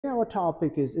Our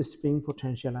topic is spring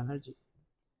potential energy.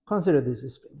 Consider this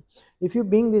spring. If you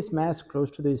bring this mass close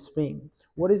to the spring,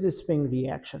 what is the spring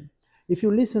reaction? If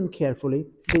you listen carefully,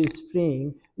 the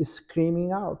spring is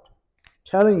screaming out,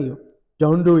 telling you,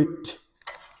 don't do it.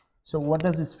 So what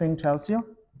does the spring tells you?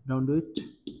 Don't do it.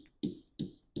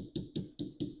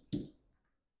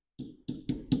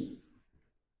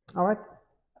 All right.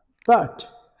 But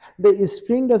the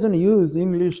spring doesn't use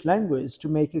English language to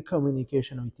make a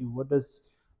communication with you. What does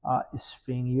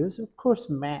spring use? Of course,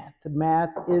 math.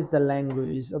 Math is the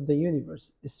language of the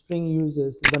universe. Spring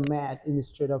uses the math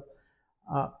instead of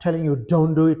telling you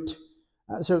don't do it.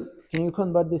 So can you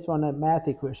convert this one a math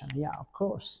equation? Yeah, of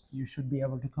course. You should be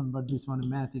able to convert this one a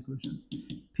math equation.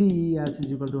 P(s)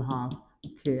 is equal to half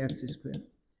kx squared.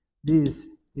 This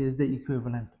is the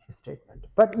equivalent statement.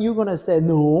 But you're going to say,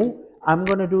 no, I'm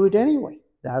going to do it anyway.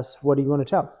 That's what you're going to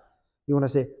tell. You're going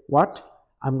to say, what?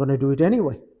 I'm going to do it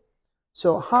anyway.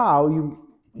 So how you're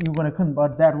going to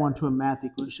convert that one to a math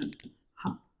equation?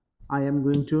 I am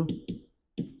going to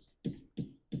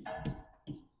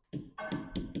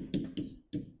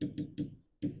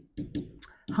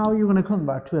How are you going to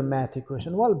convert to a math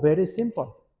equation? Well, very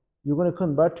simple. You're going to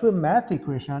convert to a math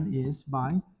equation is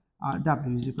by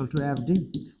W is equal to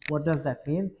FD. What does that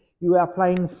mean? You are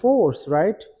applying force,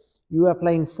 right? You are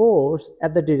applying force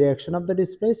at the direction of the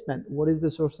displacement. What is the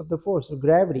source of the force?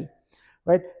 Gravity,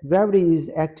 right? Gravity is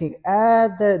acting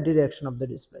at the direction of the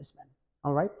displacement.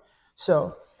 All right.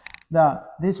 So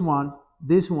this one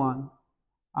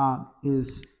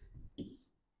is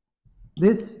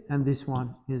this, and this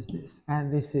one is this,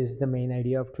 and this is the main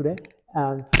idea of today.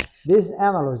 And this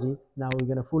analogy now we're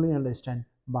going to fully understand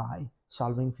by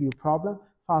solving few problems.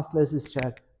 First, let's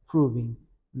start proving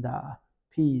the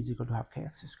P is equal to half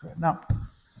kx squared. Now,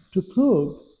 to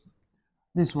prove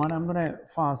this one, I'm going to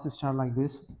first start like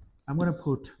this. I'm going to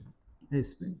put a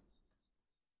spring.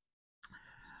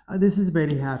 This is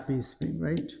very happy spring,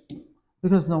 right?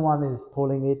 Because no one is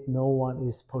pulling it, no one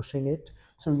is pushing it.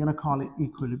 So we're going to call it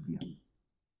equilibrium.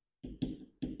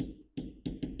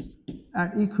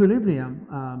 At equilibrium,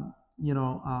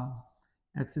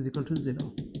 x is equal to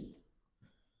 0.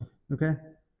 Okay?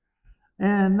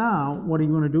 And now, what are you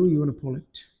going to do? You're going to pull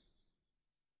it.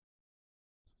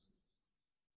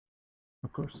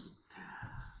 Of course.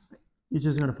 You're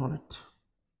just going to pull it.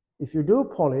 If you do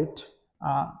pull it,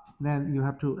 then you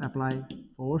have to apply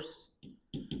force.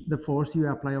 The force you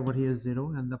apply over here is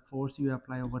 0, and the force you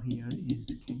apply over here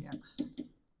is kx.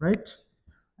 Right?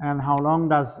 And how long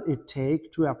does it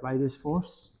take to apply this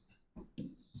force?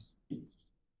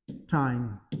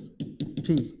 Time,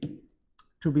 t.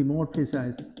 To be more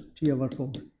precise, t over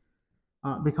 4.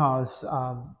 Because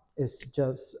it's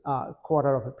just a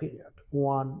quarter of a period,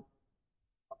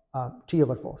 t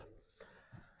over 4.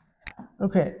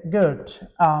 Okay, good.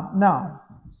 Now,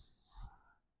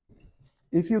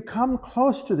 if you come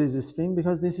close to this spring,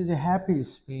 because this is a happy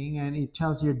spring and it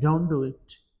tells you don't do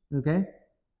it, okay?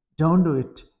 Don't do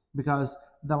it, because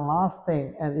the last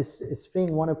thing, and this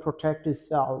spring want to protect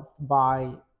itself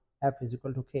by F is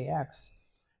equal to kx.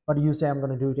 But you say, I'm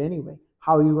going to do it anyway.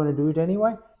 How are you going to do it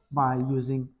anyway? By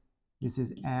using, this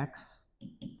is x,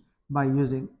 by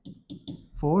using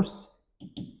force,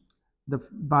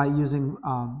 by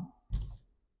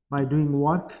doing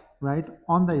work, right,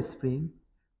 on the spring,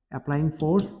 applying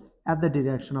force at the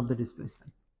direction of the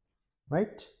displacement,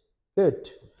 right? Good.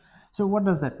 So what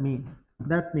does that mean?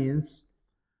 That means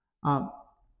I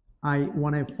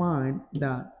want to find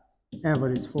the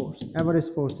average force. Average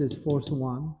force is force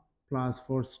 1 plus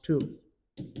force 2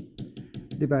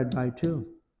 divided by 2.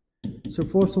 So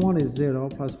force 1 is 0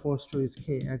 plus force 2 is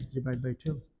kx divided by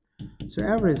 2. So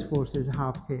average force is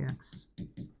half kx.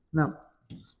 Now,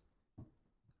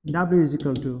 W is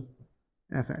equal to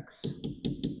Fx.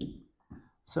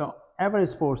 So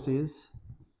average force is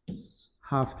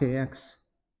half kx.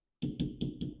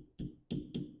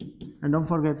 And don't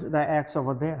forget the x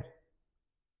over there.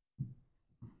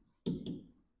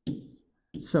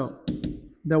 So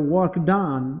the work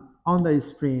done on the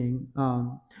spring,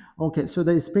 okay, so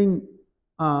the spring,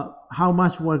 how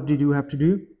much work did you have to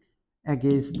do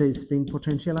against the spring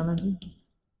potential energy?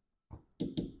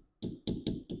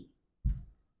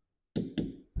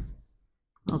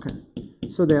 Okay,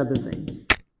 so they are the same.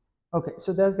 Okay,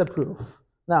 so that's the proof.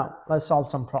 Now let's solve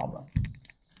some problem.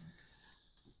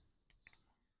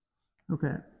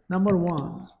 Okay, number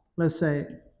one, let's say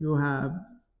you have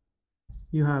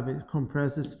a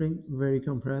compressed spring, very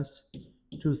compressed,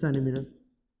 2 centimeter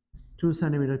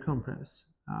compressed.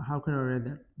 How can I write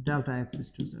that? Delta x is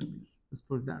 2 centimeters. Let's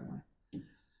put it that way.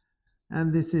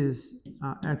 And this is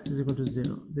x is equal to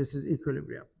 0. This is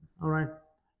equilibrium. All right.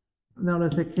 Now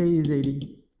let's say K is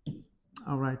 80.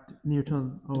 All right,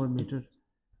 Newton over meter.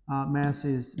 Mass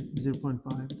is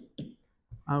 0.5.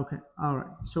 Okay, all right.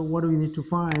 So what do we need to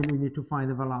find? We need to find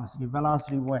the velocity.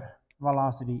 Velocity where?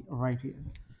 Velocity right here.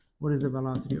 What is the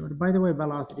velocity? By the way,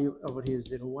 velocity over here is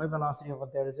zero. Why velocity over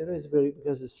there is zero? Is very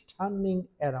because it's turning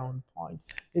around point.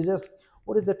 Is just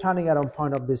what is the turning around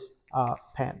point of this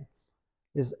pen?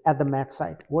 Is at the max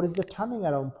side. What is the turning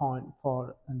around point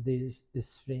for this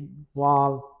spring?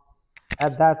 Well,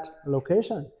 at that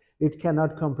location, it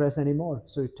cannot compress anymore.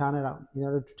 So it turn around. In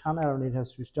order to turn around, it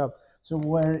has to stop. So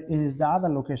where is the other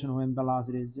location when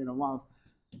velocity is zero? Well,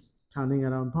 turning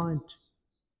around point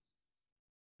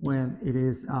when it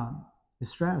is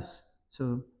stress.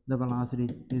 So the velocity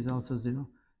is also zero.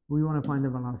 We want to find the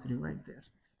velocity right there.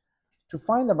 To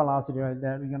find the velocity right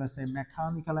there, we're going to say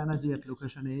mechanical energy at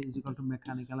location A is equal to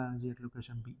mechanical energy at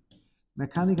location B.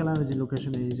 Mechanical energy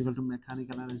location A is equal to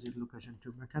mechanical energy at location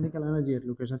 2. Mechanical energy at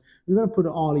location, we're going to put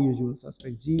all usual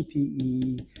suspects,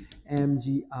 GPE,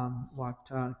 MG,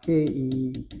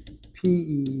 KE,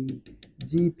 PE,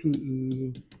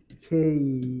 GPE,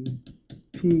 KE,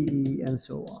 PE, and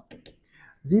so on.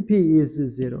 ZP is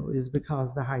 0 is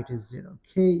because the height is 0.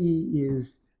 KE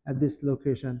is at this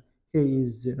location, K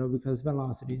is 0 because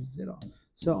velocity is 0.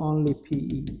 So only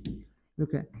PE.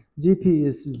 Okay, GP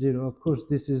is 0. Of course,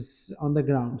 this is on the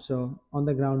ground. So on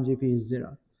the ground, GP is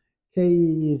 0.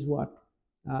 KE is what?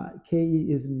 KE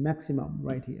is maximum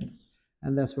right here.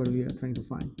 And that's what we are trying to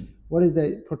find. What is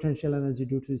the potential energy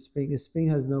due to spring? Spring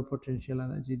has no potential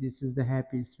energy. This is the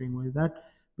happy spring. Why is that?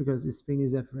 Because spring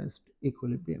is at rest,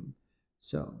 equilibrium.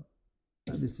 So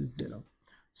this is 0.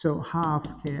 So half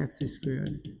kx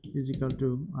squared is equal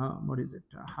to, what is it?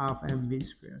 Half mv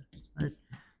squared, right?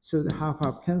 So the half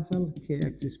cancel,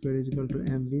 kx squared is equal to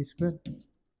mv squared.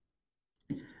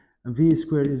 V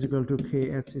squared is equal to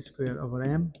kx squared over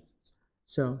m.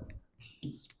 So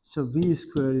v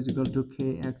squared is equal to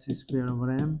kx squared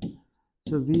over m.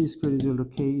 So v squared is equal to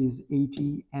k is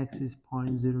 80, x is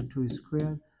 0.02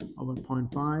 squared over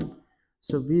 0.5.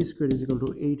 So v squared is equal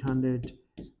to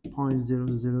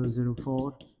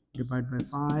 800.0004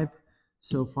 divided by 5.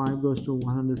 So 5 goes to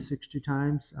 160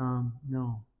 times.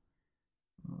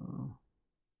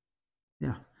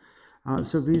 Yeah.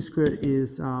 So v squared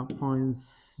is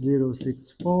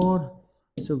 0.064.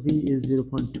 So v is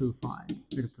 0.25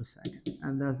 meter per second.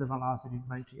 And that's the velocity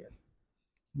right here.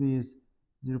 V is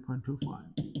 0.25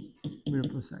 meter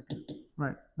per second.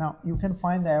 Right. Now, you can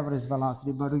find the average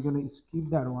velocity, but we're going to skip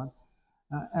that one.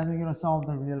 And we're going to solve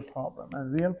the real problem.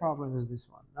 And real problem is this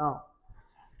one. Now,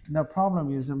 the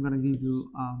problem is I'm going to give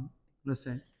you, let's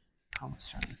say, how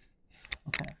much time?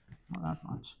 Okay, not that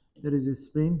much. There is a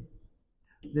spring,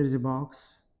 there is a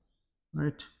box,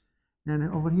 right? And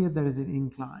over here, there is an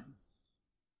incline.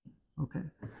 Okay,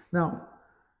 now,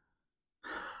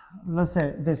 let's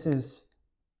say this is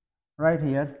right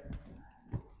here.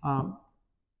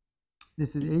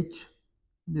 This is h.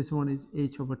 This one is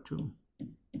h over 2.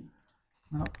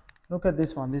 Now, look at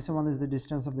this one. This one is the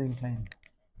distance of the incline.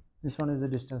 This one is the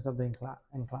distance of the incline.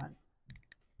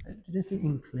 Did I say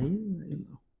incline?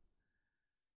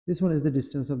 This one is the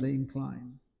distance of the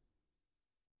incline.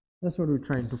 That's what we're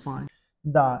trying to find.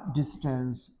 The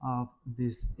distance of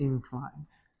this incline.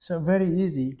 So very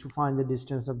easy to find the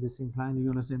distance of this incline.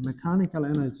 You're going to say mechanical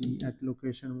energy at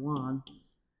location 1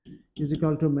 is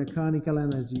equal to mechanical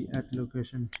energy at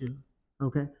location 2.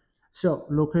 Okay. So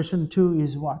location 2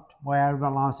 is what? Where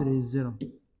velocity is 0.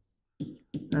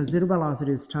 Zero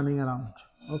velocity is turning around.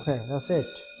 Okay, that's it.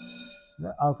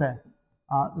 Okay,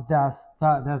 that's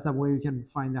the way we can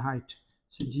find the height.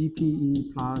 So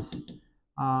GPE plus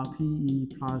PE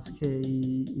plus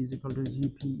KE is equal to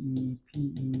GPE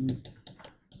PE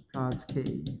plus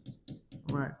KE.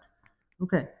 Right.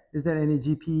 Okay. Is there any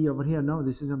GPE over here? No,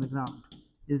 this is on the ground.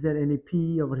 Is there any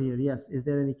PE over here? Yes. Is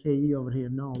there any KE over here?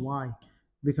 No. Why?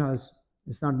 Because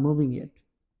it's not moving yet.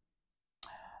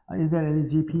 Is there any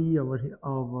GPE over here,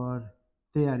 over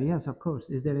there? Yes, of course.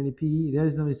 Is there any PE? There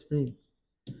is no spring.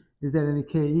 Is there any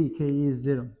KE? KE is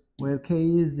 0. Where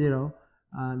KE is 0,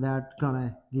 that's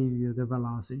gonna give you the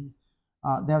velocity.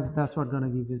 That's what gonna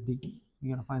give you D.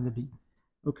 You're gonna find the D.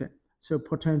 Okay. So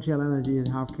potential energy is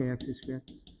half kx squared.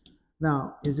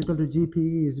 Now is equal to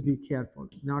GPE is, be careful,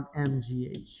 not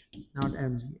mgh, not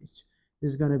mgh.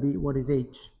 This is gonna be what is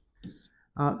h.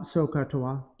 So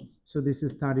katoa. So this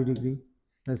is 30 degree.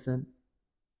 Listen.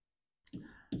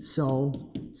 So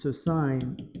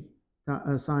sine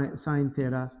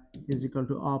theta is equal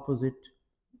to opposite.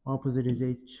 Opposite is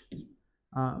h.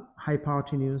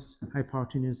 Hypotenuse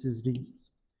is d.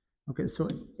 Okay, so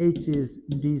h is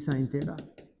d sine theta.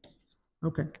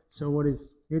 Okay, so what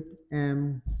is it?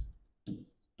 M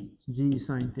g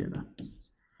sine theta.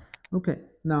 Okay,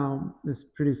 now it's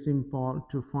pretty simple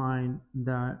to find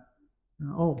the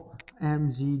oh,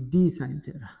 mg d sine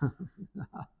theta.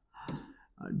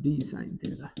 D sine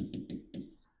theta.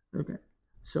 Okay,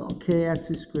 so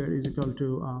kx squared is equal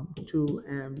to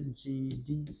 2mg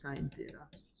d sine theta.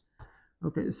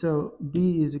 Okay, so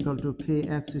d is equal to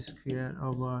kx squared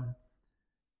over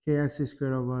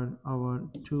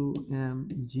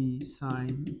 2mg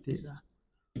sine theta.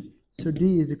 So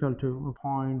d is equal to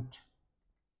point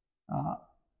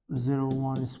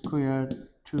 0.01 squared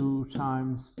 2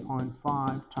 times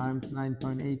 0.5 times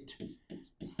 9.8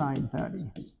 sine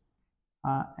 30,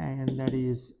 and that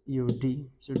is your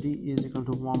d. So d is equal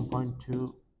to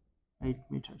 1.28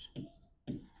 meters.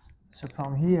 So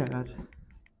from here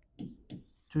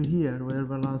to here, where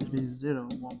velocity is 0,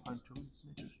 1.2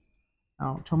 meters.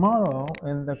 Now tomorrow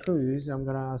in the quiz, I'm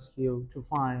going to ask you to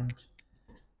find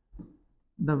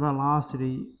the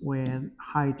velocity when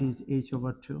height is h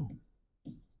over 2.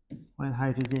 When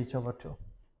height is h over 2.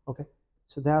 Okay,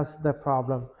 so that's the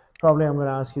problem. Probably I'm going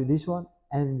to ask you this one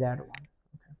and that one.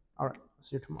 Okay, all right,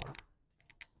 see you tomorrow.